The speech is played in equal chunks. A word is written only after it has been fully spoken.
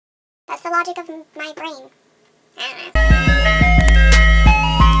That's the logic of my brain. I don't know.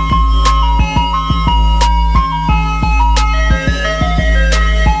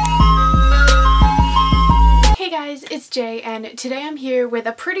 Hey guys, it's Jay, and today I'm here with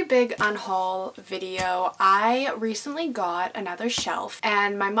a pretty big unhaul video. I recently got another shelf,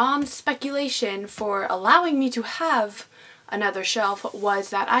 and my mom's speculation for allowing me to have another shelf was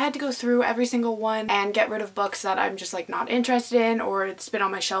that I had to go through every single one and get rid of books that I'm just like not interested in, or it's been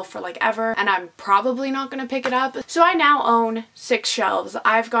on my shelf for like ever and I'm probably not gonna pick it up. So I now own 6 shelves.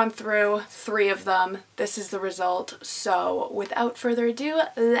 I've gone through 3 of them. This is the result. So without further ado,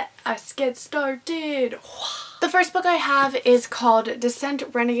 let us get started. The first book I have is called Descent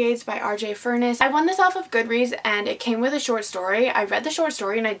Renegades by R.J. Furness. I won this off of Goodreads and it came with a short story. I read the short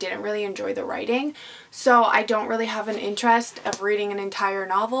story and I didn't really enjoy the writing, so I don't really have an interest of reading an entire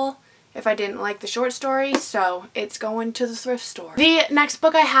novel if I didn't like the short story, so it's going to the thrift store. The next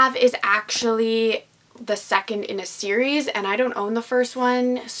book I have is actually the second in a series, and I don't own the first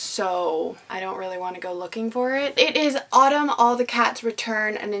one, so I don't really want to go looking for it. It is Autumn, All the Cats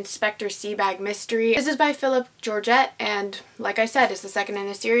Return, an Inspector Seabag mystery. This is by Philip Georgette, and like I said, it's the second in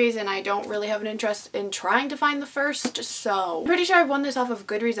a series, and I don't really have an interest in trying to find the first, so I'm pretty sure I won this off of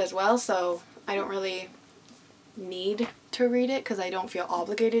Goodreads as well, so I don't really need to read it because I don't feel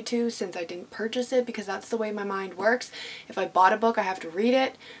obligated to, since I didn't purchase it, because that's the way my mind works. If I bought a book, I have to read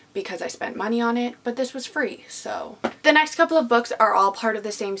it because I spent money on it, but this was free, so. The next couple of books are all part of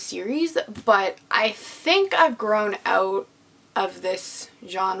the same series, but I think I've grown out of this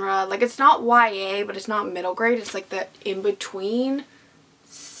genre. Like, it's not YA, but it's not middle grade. It's like the in-between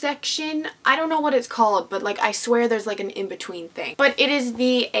section. I don't know what it's called, but like I swear there's like an in-between thing. But it is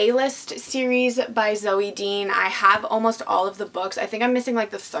the A-List series by Zoe Dean. I have almost all of the books. I think I'm missing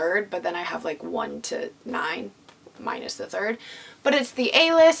like the 3rd, but then I have like 1 to 9 minus the 3rd. But it's the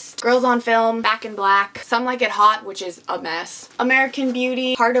A-List, Girls on Film, Back in Black, Some Like It Hot, which is a mess, American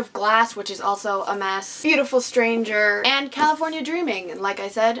Beauty, Heart of Glass, which is also a mess, Beautiful Stranger, and California Dreaming. And like I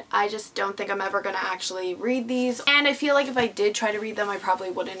said, I just don't think I'm ever gonna actually read these. And I feel like if I did try to read them, I probably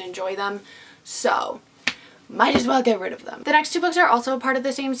wouldn't enjoy them. So might as well get rid of them. The next 2 books are also a part of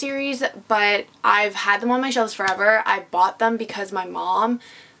the same series, but I've had them on my shelves forever. I bought them because my mom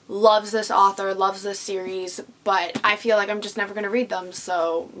loves this author, loves this series, but I feel like I'm just never going to read them,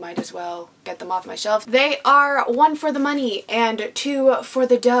 so might as well get them off my shelf. They are One for the Money and Two for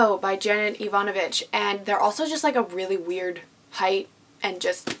the Dough by Janet Ivanovich, and they're also just like a really weird height, and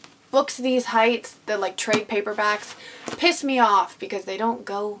just books these heights, the like trade paperbacks, piss me off because they don't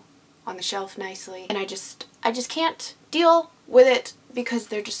go on the shelf nicely, and I just can't deal with it because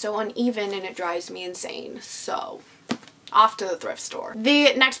they're just so uneven and it drives me insane. So off to the thrift store.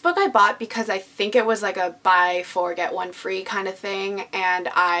 The next book I bought because I think it was like a buy 4 get 1 free kind of thing, and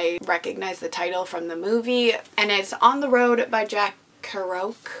I recognized the title from the movie, and it's On the Road by Jack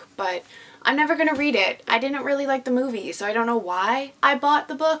Kerouac, but I'm never gonna read it. I didn't really like the movie, so I don't know why I bought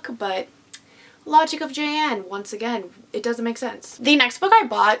the book, but logic of JN, once again, it doesn't make sense. The next book I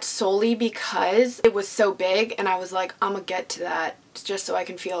bought solely because it was so big and I was like, I'm gonna get to that just so I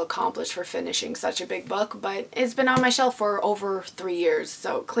can feel accomplished for finishing such a big book, but it's been on my shelf for over 3 years,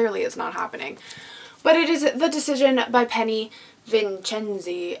 so clearly it's not happening. But it is The Decision by Penny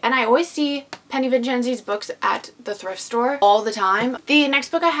Vincenzi, and I always see Penny Vincenzi's books at the thrift store all the time. The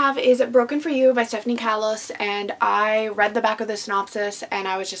next book I have is Broken for You by Stephanie Kalos, and I read the back of the synopsis and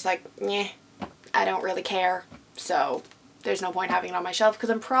I was just like, yeah, I don't really care, so there's no point having it on my shelf because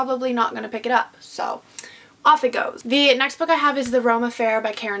I'm probably not going to pick it up, so off it goes. The next book I have is The Rome Affair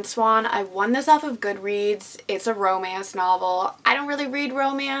by Karen Swan. I won this off of Goodreads. It's a romance novel. I don't really read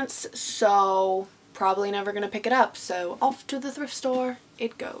romance, so probably never going to pick it up, so off to the thrift store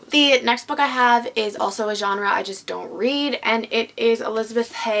it goes. The next book I have is also a genre I just don't read, and it is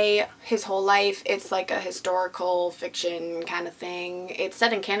Elizabeth Hay, His Whole Life. It's like a historical fiction kind of thing. It's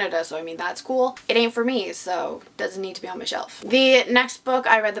set in Canada, so I mean that's cool. It ain't for me, so doesn't need to be on my shelf. The next book,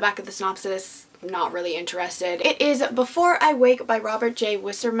 I read the back of the synopsis, not really interested. It is Before I Wake by Robert J.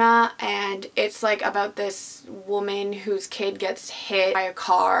 Wisserma, and it's like about this woman whose kid gets hit by a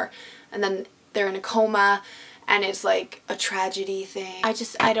car and then they're in a coma, and it's like a tragedy thing.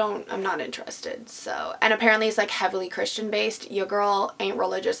 I'm not interested, so. And apparently it's like heavily Christian based. Your girl ain't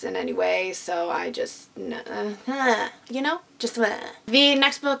religious in any way, so I just, you know, just The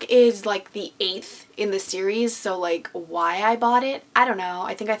next book is like the 8th in the series, so like why I bought it, I don't know.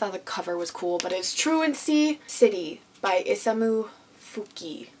 I think I thought the cover was cool, but it's Truancy City by Isamu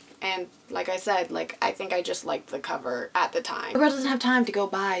Fuki. And like I said, like I think I just liked the cover at the time. The girl doesn't have time to go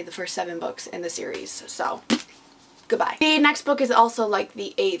buy the first 7 books in the series, so goodbye. The next book is also like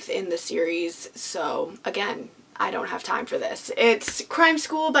the 8th in the series, so again, I don't have time for this. It's Crime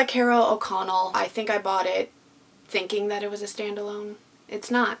School by Carol O'Connell. I think I bought it thinking that it was a standalone. It's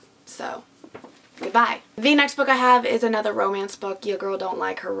not, so goodbye. The next book I have is another romance book. Your girl don't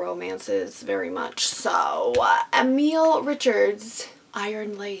like her romances very much, so Emile Richards'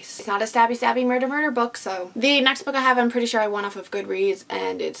 Iron Lace. It's not a stabby murder book, so. The next book I have, I'm pretty sure I won off of Goodreads,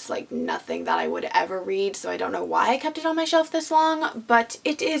 and it's like nothing that I would ever read, so I don't know why I kept it on my shelf this long, but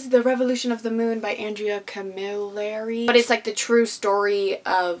it is The Revolution of the Moon by Andrea Camilleri. But it's like the true story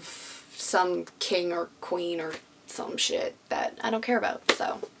of some king or queen or some shit that I don't care about,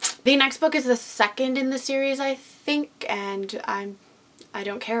 so. The next book is the 2nd in the series, I think, and I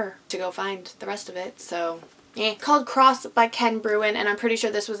don't care to go find the rest of it, so. Called Cross by Ken Bruin, and I'm pretty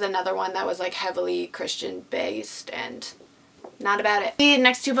sure this was another one that was like heavily Christian based and not about it. The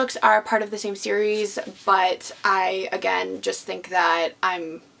next 2 books are part of the same series, but I again just think that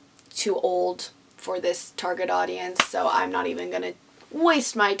I'm too old for this target audience, so I'm not even gonna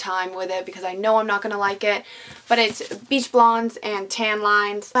waste my time with it because I know I'm not gonna like it. But it's Beach Blondes and Tan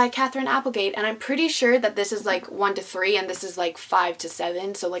Lines by Catherine Applegate, and I'm pretty sure that this is like 1 to 3 and this is like 5 to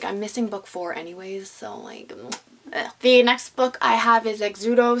 7, so like I'm missing book 4 anyways, so like ugh. The next book I have is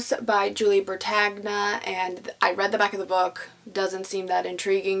Exudos by Julie Bertagna, and I read the back of the book. Doesn't seem that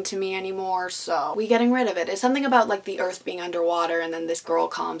intriguing to me anymore, so we getting rid of it. It's something about like the earth being underwater and then this girl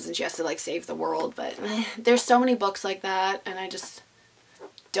comes and she has to like save the world, but there's so many books like that and I just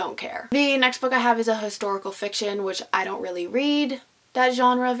don't care. The next book I have is a historical fiction, which I don't really read that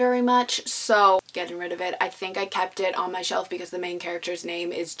genre very much, so getting rid of it. I think I kept it on my shelf because the main character's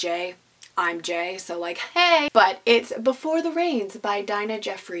name is Jay. I'm Jay, so like, hey! But it's Before the Rains by Dinah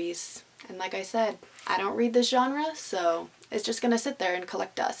Jeffries. And like I said, I don't read this genre, so it's just gonna sit there and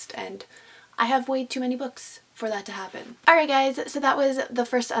collect dust, and I have way too many books for that to happen. Alright guys, so that was the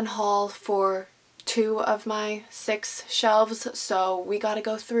first unhaul for 2 of my 6 shelves, so we gotta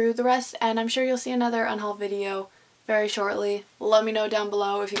go through the rest, and I'm sure you'll see another unhaul video very shortly. Let me know down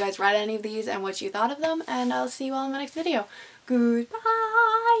below if you guys read any of these and what you thought of them, and I'll see you all in my next video.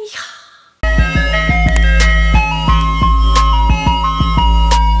 Goodbye!